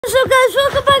What's up guys,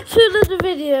 welcome back to another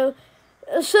video.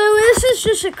 So this is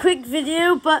just a quick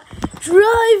video, but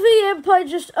Driving Empire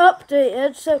just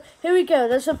updated. So here we go,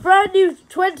 there's a brand new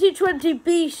 2020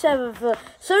 B7 for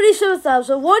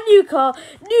 77,000, one new car,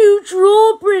 new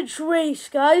Drawbridge race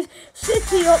guys,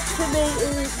 city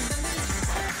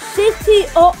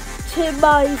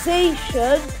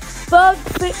optimization, bug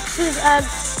fixes and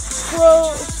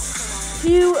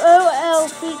few OL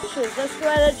features. Let's go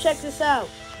ahead and check this out.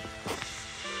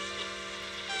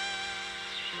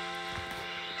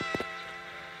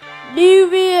 New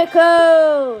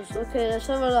vehicles! Okay, let's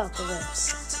have a look at it.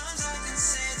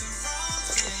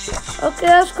 Okay,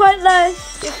 that's quite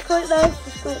nice. That's quite nice.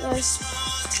 That's quite nice.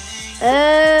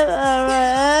 Alright,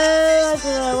 I don't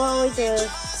know, what are we doing?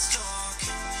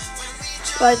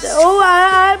 Right, oh,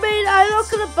 I mean, I'm not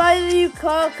going to buy the new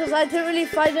car because I don't really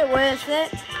find it worth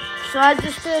it. So I'm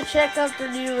just going to check out the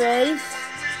new race.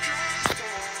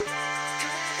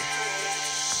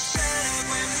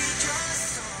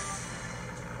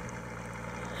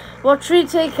 What should we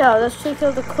take out? Let's take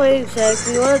out the Queen's Egg.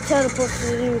 We want to teleport to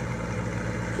the new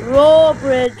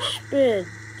Drawbridge spin.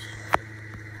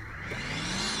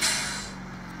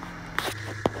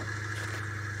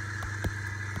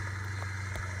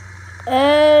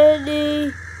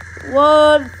 Anyone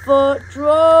for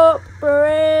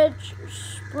Drawbridge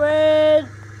sprint.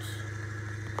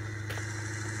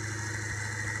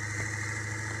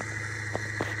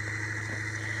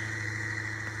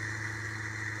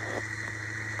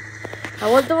 I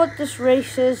wonder what this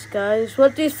race is, guys.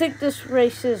 What do you think this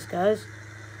race is, guys?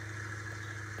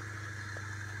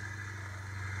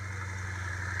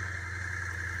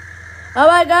 Oh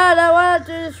my god, I want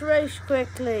to do this race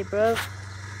quickly, bro.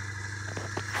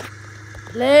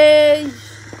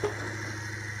 Please.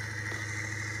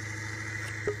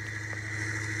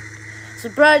 It's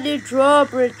a brand new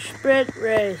Drawbridge sprint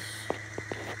race.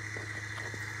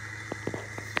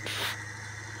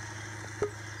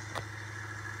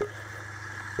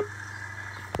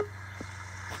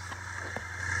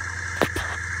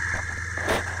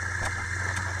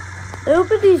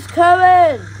 Nobody's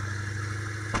coming!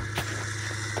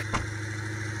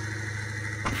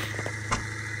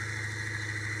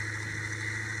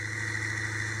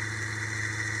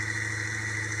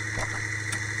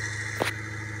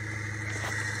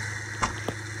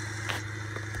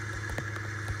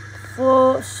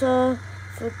 Forza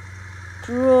for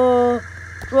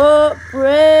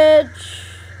Drawbridge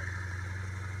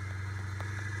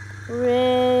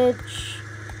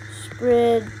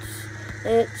sprint.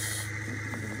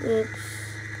 It's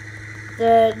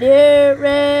the new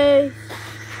race.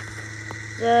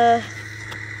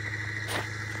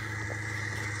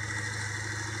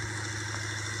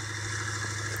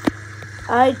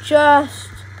 I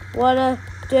just wanna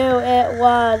do it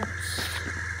once,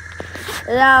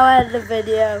 and I'll end the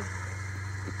video.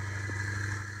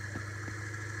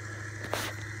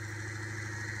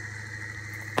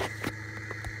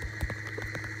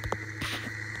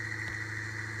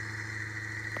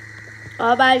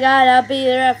 Oh my god, I'll be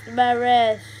there after my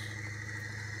race.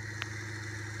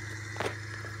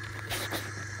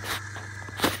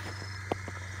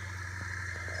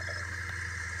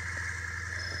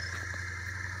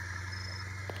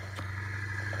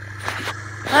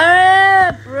 Hurry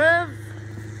up, bro.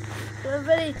 Don't have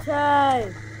any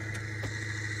time.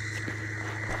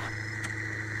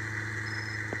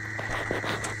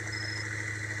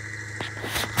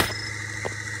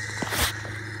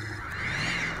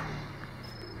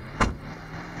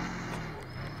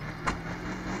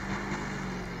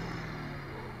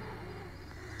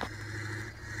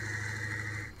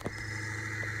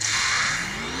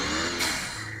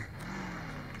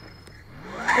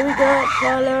 Here we go,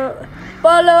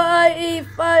 Apollo IE,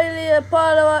 finally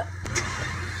Apollo.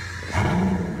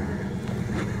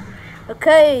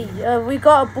 Okay, we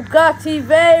got a Bugatti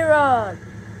Veyron.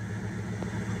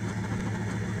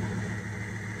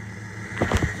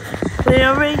 We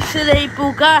are racing a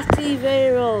Bugatti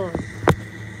Veyron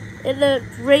in the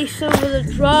race over the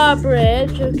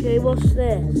Drawbridge. Okay, what's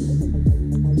this?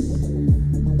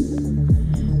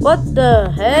 What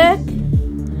the heck?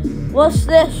 What's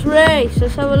this race?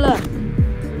 Let's have a look.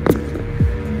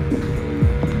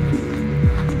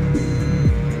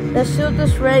 Let's see what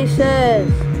this race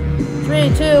is.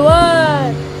 3, 2,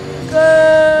 1,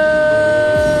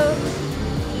 go!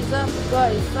 Jeez, I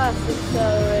forgot he's fast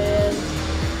accelerating.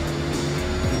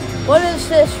 What is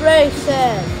this race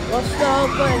then? What's the whole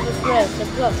point of this race?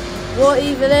 Look, what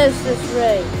even is this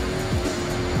race?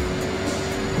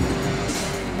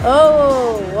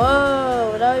 Oh,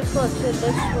 whoa, now he puts it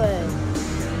this way.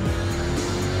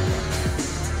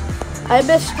 I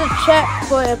missed the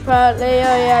checkpoint apparently.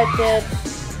 Oh yeah, I did.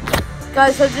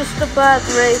 Guys, I'm just a bad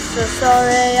racer.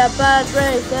 Sorry, a bad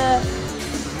racer.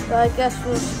 But I guess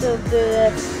we'll still do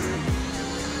this.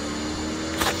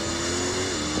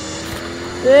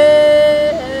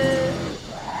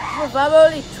 I'm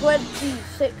only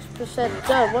 26%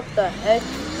 done. What the heck?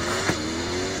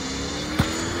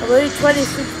 I'm only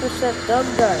 26%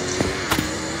 done, guys.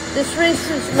 This race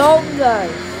is long,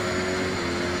 guys.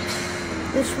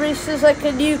 This race is like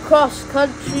a new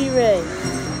cross-country race.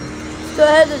 Let's go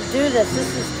ahead and do this.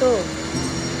 This is cool.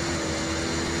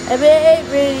 I mean, it ain't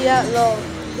really that long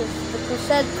because the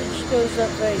percentage goes up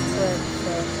very quick.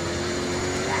 So.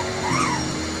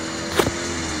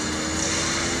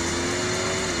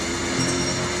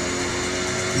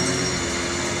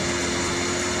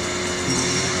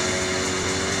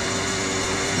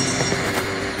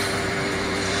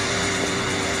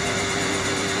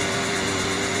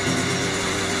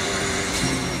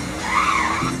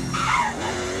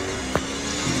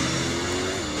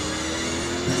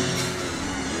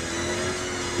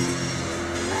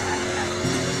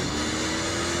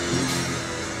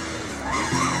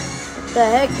 The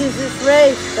heck is this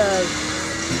race, guys?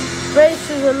 This race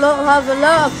is have a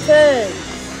lot of turns.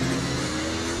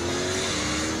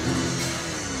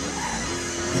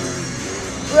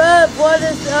 Bruh, what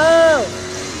is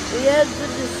we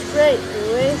entered the straight, do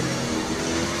we?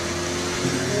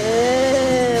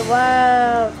 Yeah,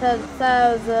 wow,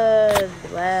 10,000.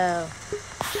 Wow.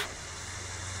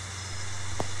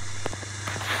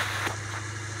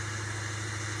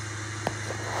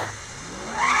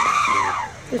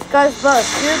 This guy's about to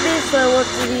shoot me, so I went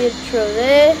to the intro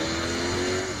there.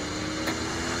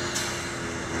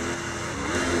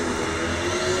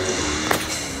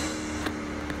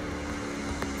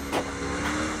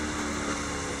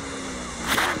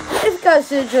 If you guys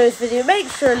did enjoy this video, make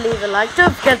sure to leave a like.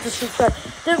 Don't forget to subscribe.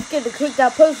 Don't forget to click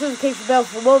that post notification bell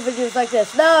for more videos like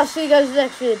this. Now, I'll see you guys in the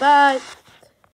next video. Bye.